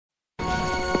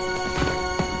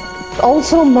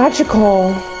also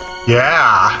magical.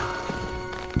 Yeah.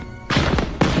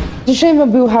 It's a shame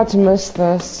Abu had to miss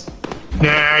this.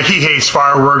 Nah, he hates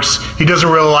fireworks. He doesn't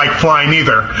really like flying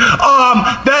either.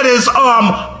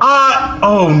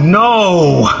 Oh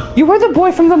no. You were the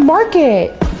boy from the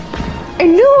market. I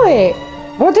knew it.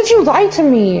 Why did you lie to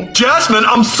me? Jasmine,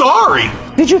 I'm sorry.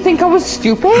 Did you think I was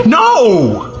stupid?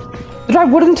 No. That I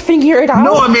wouldn't figure it out?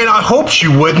 No, I mean, I hoped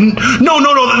you wouldn't.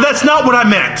 No, that's not what I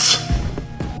meant.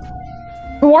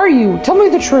 Who are you? Tell me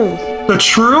the truth. The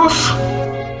truth?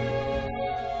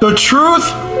 The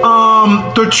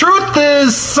truth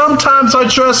is sometimes I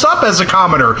dress up as a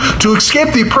commoner to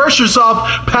escape the pressures of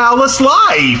palace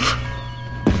life.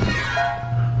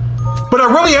 But I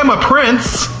really am a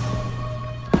prince.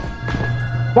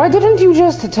 Why didn't you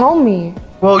just tell me?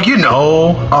 Well, you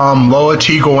know, Loa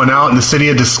T going out in the city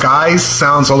of disguise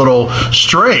sounds a little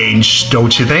strange,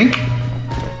 don't you think?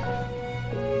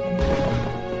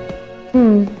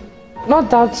 Not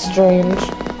that strange.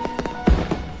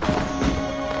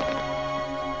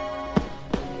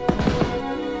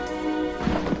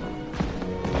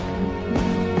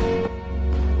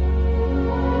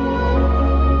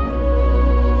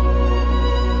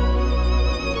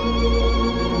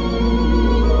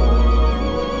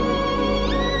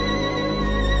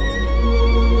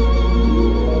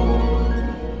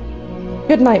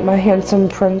 Good night, my handsome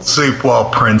prince. Sleep well,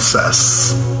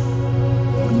 princess.